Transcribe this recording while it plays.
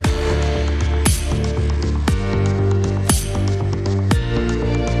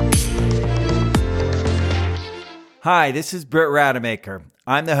Hi, this is Brett Rademacher.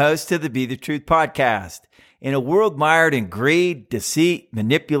 I'm the host of the Be the Truth podcast. In a world mired in greed, deceit,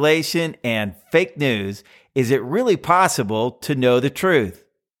 manipulation, and fake news, is it really possible to know the truth?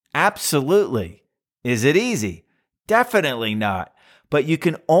 Absolutely. Is it easy? Definitely not. But you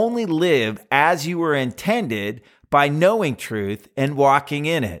can only live as you were intended by knowing truth and walking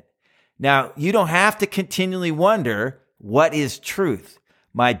in it. Now, you don't have to continually wonder, what is truth?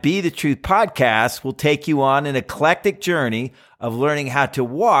 My Be the Truth podcast will take you on an eclectic journey of learning how to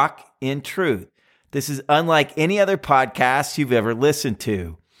walk in truth. This is unlike any other podcast you've ever listened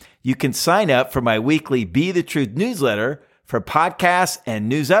to. You can sign up for my weekly Be the Truth newsletter for podcasts and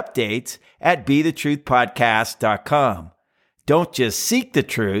news updates at BeTheTruthPodcast.com. Don't just seek the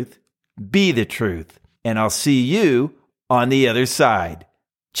truth, be the truth. And I'll see you on the other side.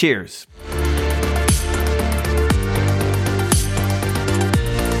 Cheers.